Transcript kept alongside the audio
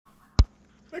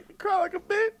Make me cry like a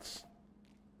bitch.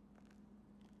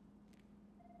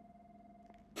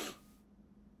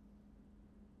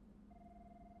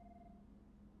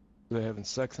 They having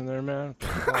sex in there, man?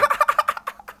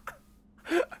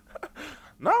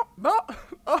 No.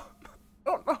 Oh,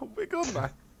 no. Be good, man.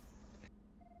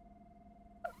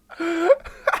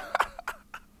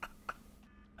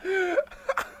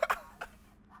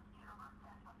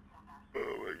 Oh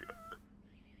my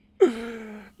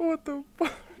god. What the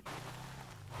fuck?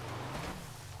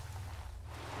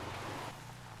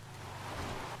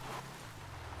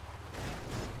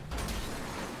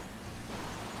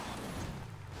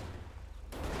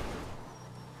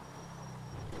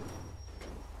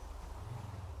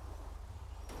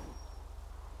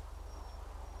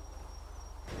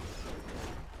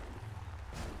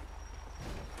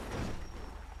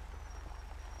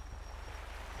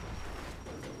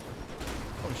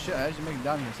 Oh shit, I actually make it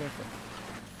down here safely.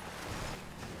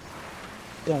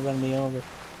 Don't run me over.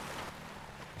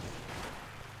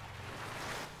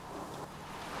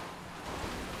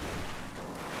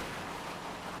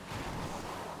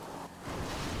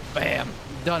 Bam!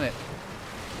 Done it.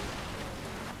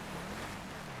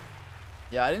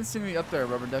 Yeah, I didn't see me up there,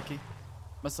 Rubber Ducky.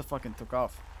 Must have fucking took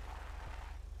off.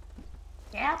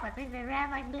 Yep, I think they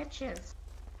ran like bitches.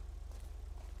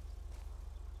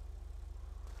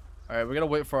 Alright, we gotta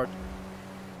wait for our...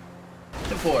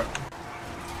 4.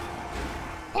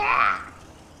 Yeah!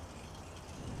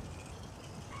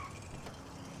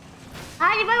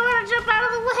 Ah, you might want to jump out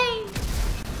of the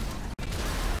way!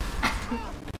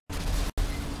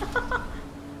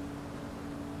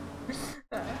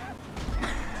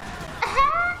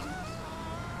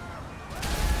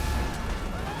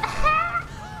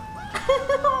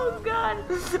 Oh god!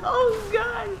 Oh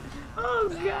god! Oh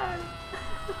god!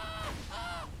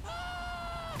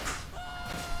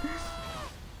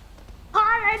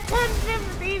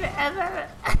 10-15 and then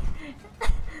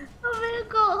a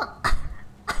vehicle.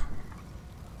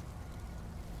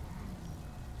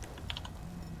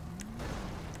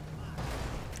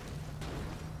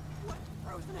 What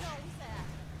frozen hell was that?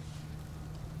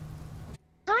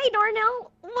 Hi,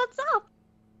 Darnell. What's up?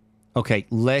 Okay,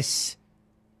 less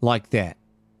like that.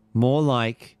 More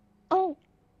like Oh.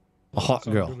 a hot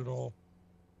girl. Good at all.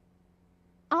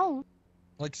 Oh.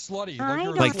 Like slutty. I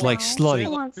don't Like know. slutty.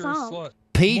 What's You're a up? slut.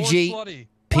 PG. More slutty.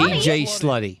 PG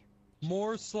slutty.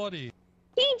 More slutty.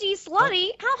 PG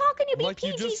slutty? How can you be Like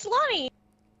you PG just- slutty?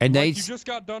 And Like they. you just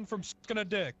got done from sucking a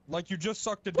dick. Like you just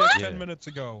sucked a dick What? 10 minutes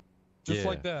ago. Just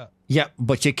like that. Yeah,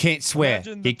 but you can't swear.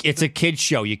 Imagine the- It's a kid's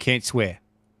show. You can't swear.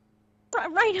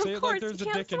 Right, Say of it course. like there's you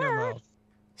a can't dick in your swear. mouth.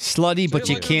 Slutty, Say but it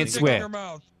you like there's a can't dick in your swear.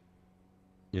 mouth.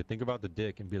 Yeah, think about the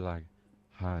dick and be like,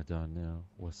 hi, Darnell,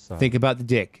 what's up? Think about the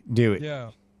dick. Do it. Yeah.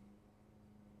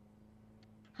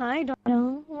 Hi,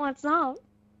 Darnell. What's up?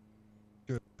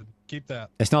 Good. Keep that.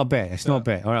 It's not bad. It's not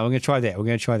bad. All right, we're gonna try that. We're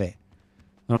gonna try that.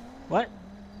 What?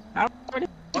 I already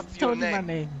What's your told you my name?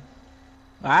 name.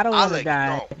 I don't want to Alex, die,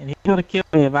 no. and he's gonna kill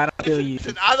me if I don't kill you.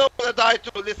 Listen, I don't want to die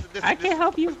too. Listen. I can't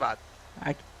help you. Man.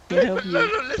 I can't help No,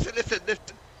 you. listen.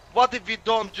 What if we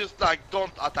don't just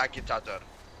don't attack each other?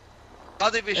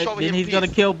 What if we show Then him he's peace? gonna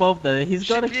kill both of us. He's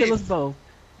gonna kill us Please. both.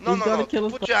 No, He's gonna kill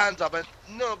us put both. your hands up and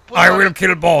put I your will hands-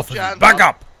 kill both put of your you. hands Back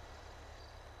up.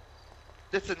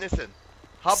 Listen.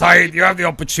 How about Said, we you have the do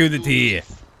opportunity here.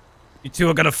 this? You two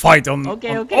are gonna fight on. Okay,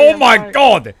 on- okay, oh I'm my sorry.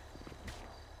 god!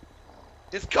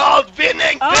 It's called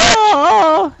winning, bitch!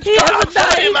 Oh, he I'm hasn't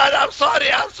sorry, died. man. I'm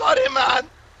sorry, man.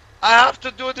 I have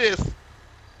to do this.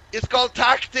 It's called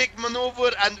tactic,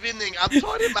 maneuver, and winning. I'm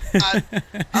sorry, man.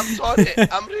 I'm sorry.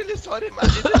 I'm really sorry, man.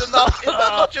 Is it enough? Is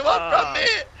that what you want from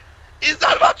me? Is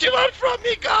that what you want from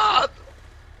me, God?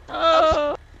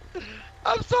 Oh.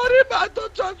 I'm sorry, man.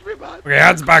 Don't judge me, man. Okay,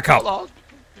 hands back up.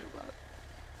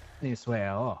 You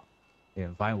swear off. Yeah,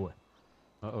 Vinewood.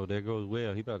 Uh-oh, there goes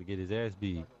Will. He about to get his ass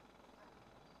beat.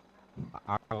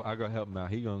 I gotta help him out.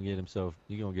 He gonna get himself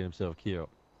killed. He gonna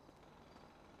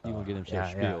get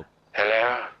himself spilled.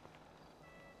 Hello?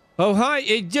 Oh hi,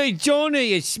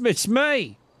 Johnny. It's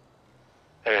me.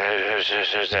 Who's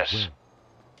this?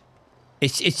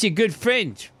 It's your good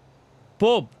friend,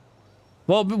 Bob.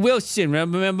 Bob Wilson.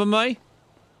 Remember me?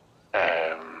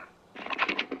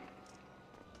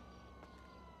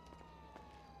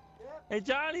 Hey,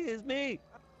 Johnny, it's me.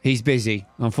 He's busy.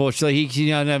 Unfortunately, he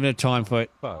doesn't have no time for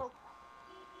it. Fuck.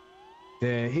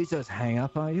 Did he just hang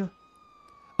up on you?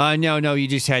 No, you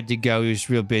just had to go. He was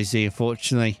real busy,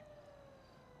 unfortunately.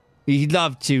 He'd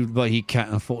love to, but he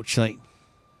can't, unfortunately.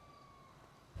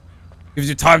 Gives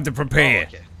you time to prepare.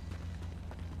 Okay.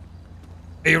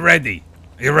 Are you ready?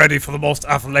 Are you ready for the most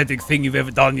athletic thing you've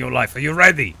ever done in your life? Are you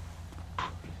ready?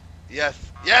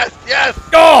 Yes, yes, yes!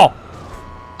 Go!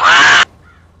 Ah!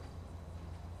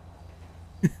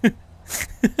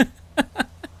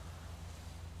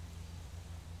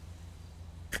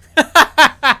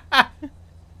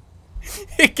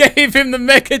 It gave him the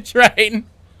mega train.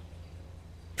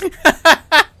 Yeah,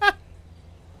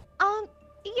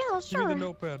 Give me sure. the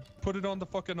notepad. Put it on the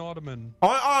fucking ottoman.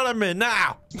 On ottoman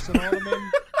now. Is this an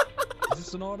ottoman? Is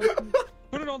this an ottoman?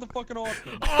 Put it on the fucking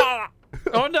ottoman.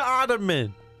 On the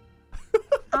ottoman.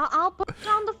 I'll put it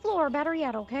on the floor. Better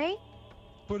yet, okay?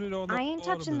 Put it on the I ain't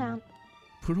touching that. ottoman.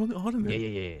 Put it on the ottoman.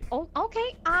 Yeah. Oh,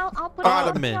 okay. I'll put it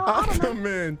Ottoman. on the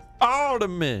ottoman.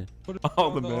 Ottoman. Ottoman. Put it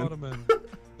on the Ottoman. ottoman.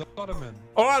 The ottoman.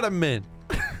 Ottoman.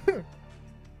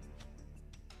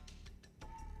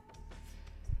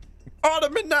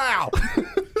 Ottoman now.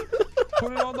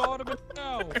 Put it on the ottoman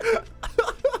now.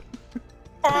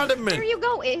 Ottoman. There you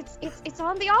go. It's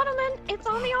on the ottoman. It's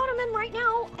on the ottoman right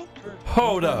now.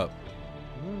 Hold up.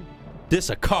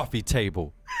 This a coffee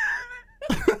table.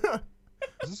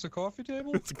 Is this a coffee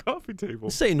table? It's a coffee table.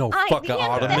 This ain't no fucking yeah,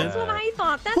 ottoman. That's what I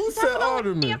thought. That's Who said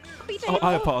definitely a ottoman? coffee Oh, table.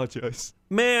 I apologize.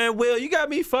 Man, Will, you got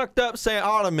me fucked up saying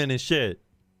ottoman and shit.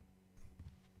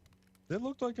 It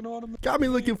looked like an ottoman. Got me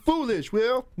looking foolish,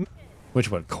 Will. Which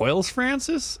one? Coils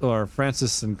Francis or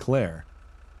Francis Sinclair?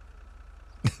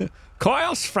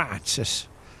 Coils Francis.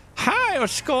 Hi,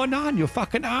 what's going on, you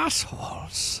fucking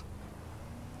assholes?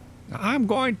 I'm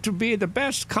going to be the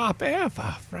best cop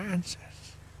ever, Francis.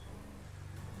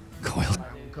 Coils.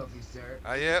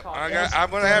 Yep, I'm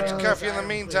gonna have to cuff you in the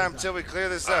meantime until we clear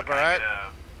this up, alright?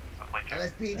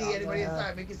 LSPD, anybody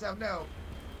inside, make yourself known.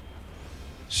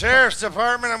 Sheriff's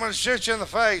Department, I'm gonna shoot you in the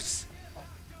face.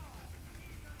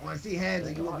 I want to see hands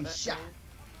or you will be shot.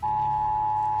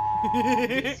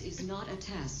 This is not a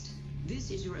test. This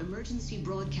is your emergency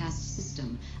broadcast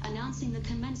system announcing the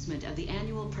commencement of the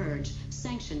annual purge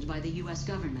sanctioned by the U.S.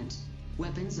 government.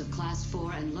 Weapons of Class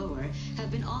 4 and lower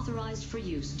have been authorized for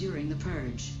use during the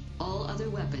purge. All other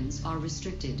weapons are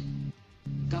restricted.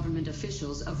 Government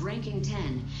officials of ranking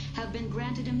 10 have been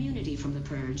granted immunity from the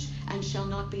purge and shall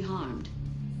not be harmed.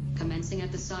 Commencing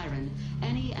at the siren,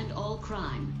 any and all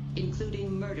crime,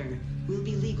 including murder, will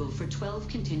be legal for 12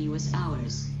 continuous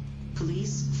hours.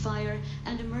 Police, fire,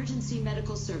 and emergency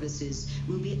medical services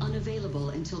will be unavailable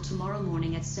until tomorrow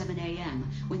morning at 7 a.m.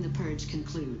 when the purge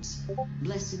concludes.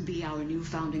 Blessed be our new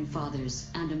founding fathers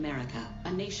and America,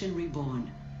 a nation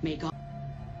reborn. May God...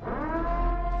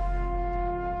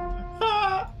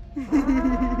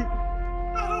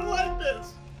 I don't like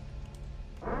this.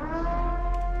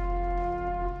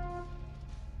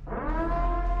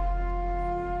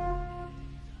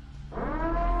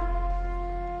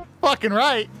 Fucking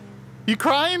right. You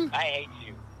crying? I hate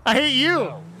you. I hate you.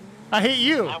 No. I hate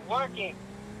you. I'm working.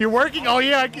 You're working? Oh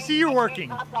yeah, I can see you're working.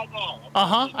 Right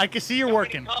now. I can see you're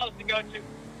working. Calls to go to.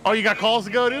 Oh, you got calls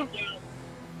to go to?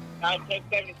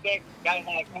 1076. Got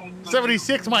another call.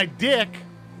 76, my dick.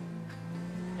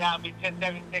 Yeah, I'll be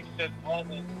 1076 to all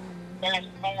the smashed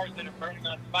cars that are burning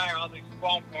on fire. All these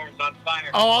squad cars on fire.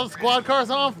 Oh, all the squad cars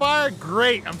on fire?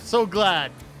 Great. I'm so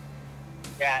glad.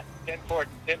 Yeah, 10-4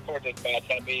 dispatch.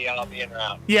 I'll be en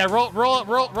route. Yeah,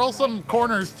 roll some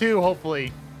corners too,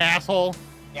 hopefully. Asshole.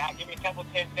 Yeah, give me a couple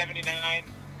 1079.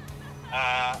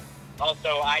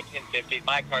 Also, I-1050.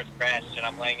 My car's crashed and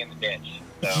I'm laying in the ditch.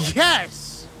 So,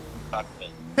 Yes! fuck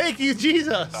me. Thank you,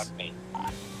 Jesus. Fuck me.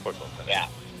 Yeah,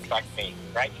 fuck me.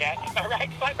 Right, Cat? Right,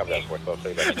 fuck me.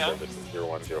 You know? This is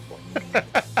 0104.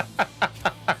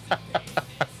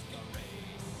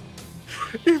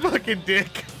 You fucking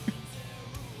dick.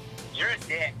 You're a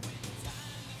dick.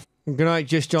 Good night,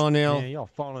 just Darnell. Man, y'all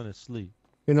falling asleep.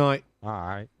 Good night. All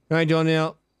right. Good night,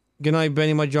 Darnell. Good night,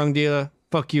 Benny, my drug dealer.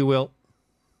 Fuck you, Will.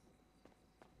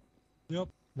 Yep.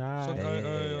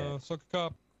 Nice. Suck a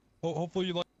cop. Hopefully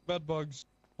you like bed bugs.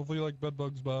 Hopefully you like bed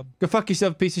bugs, Bob. Go fuck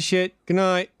yourself, piece of shit. Good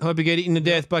night. Hope you get eaten to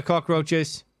death by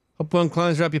cockroaches. Hope one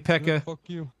climbs up your pecker. Fuck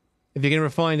you. If you're gonna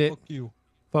find it. Fuck you.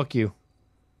 Fuck you.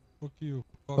 Fuck you.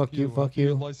 Fuck you. Fuck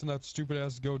you. License that stupid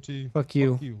ass goatee. Fuck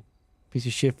you. Fuck you. Piece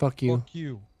of shit. Fuck you. Fuck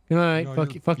you. Good night. No, Fuck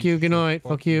you're you. a Fuck piece you. of Good shit. night.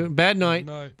 Fuck you. Bad night.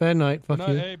 Good night. Bad night. Fuck Good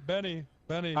night. you. Hey, Benny.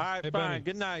 Benny. All right, hey, fine. Benny.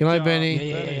 Good night. Good night, y'all. Benny.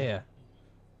 Yeah.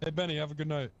 Hey, Benny. Have a good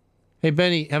night. Hey,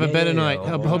 Benny. Have a better night.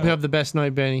 Hope you have the best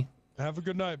night, Benny. Have a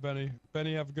good night, Benny.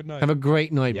 Benny, have a good night. Have a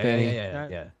great night, Benny.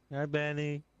 Yeah. Hi,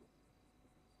 Benny.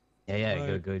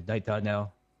 Night. Good night,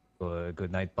 Darnell.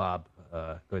 Good night, Bob.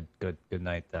 Good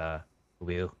night,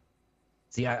 Will.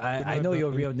 See, I night, know your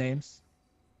Benny. real names.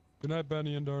 Good night,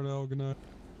 Benny and Darnell. Good night.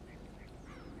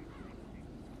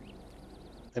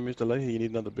 Hey, Mr. Leahy, you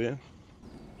need another beer?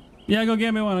 Yeah, go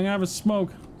get me one. I'm gonna have a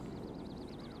smoke.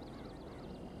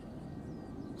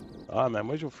 Ah, man,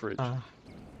 where's your fridge? Oh,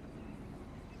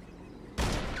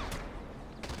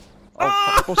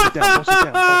 boss it down, boss it down,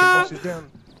 fucking boss it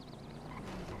down.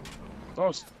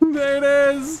 Boss. There it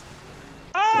is!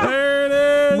 Oh! There it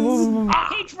is!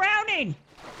 He's drowning!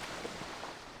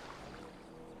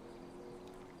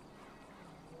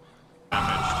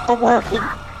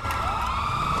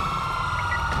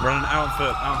 Running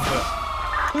outfit.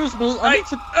 Excuse me, Wait,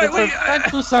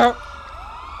 thank you, sir.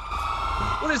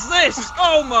 What is this?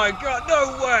 Oh my god,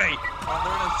 no way! Oh,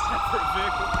 they're in a separate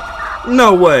vehicle.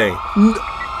 No way.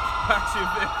 Taxi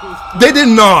vehicles. They did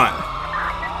not.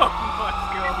 Oh my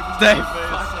god. They Oh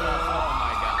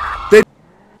my god.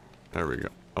 There we go.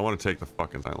 I want to take the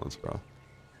fucking silence, bro.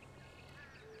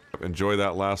 Enjoy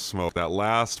that last smoke, that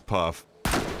last puff.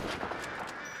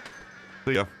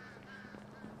 See ya.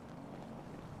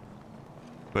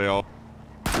 See ya.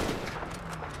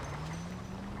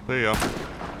 See ya.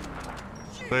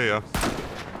 See ya.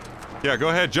 Yeah, go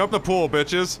ahead, jump in the pool,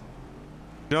 bitches.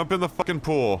 Jump in the fucking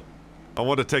pool. I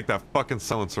want to take that fucking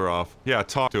silencer off. Yeah,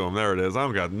 talk to him. There it is. I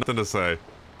don't got nothing to say.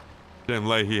 Jim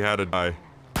Leahy had to die.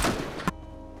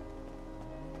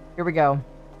 Here we go.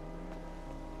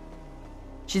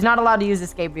 She's not allowed to use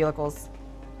escape vehicles.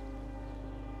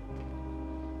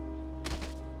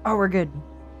 Oh, we're good.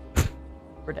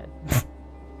 We're dead.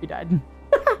 We died.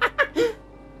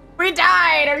 We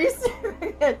died! Are you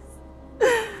serious?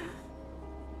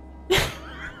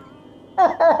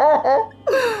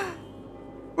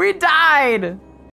 We died!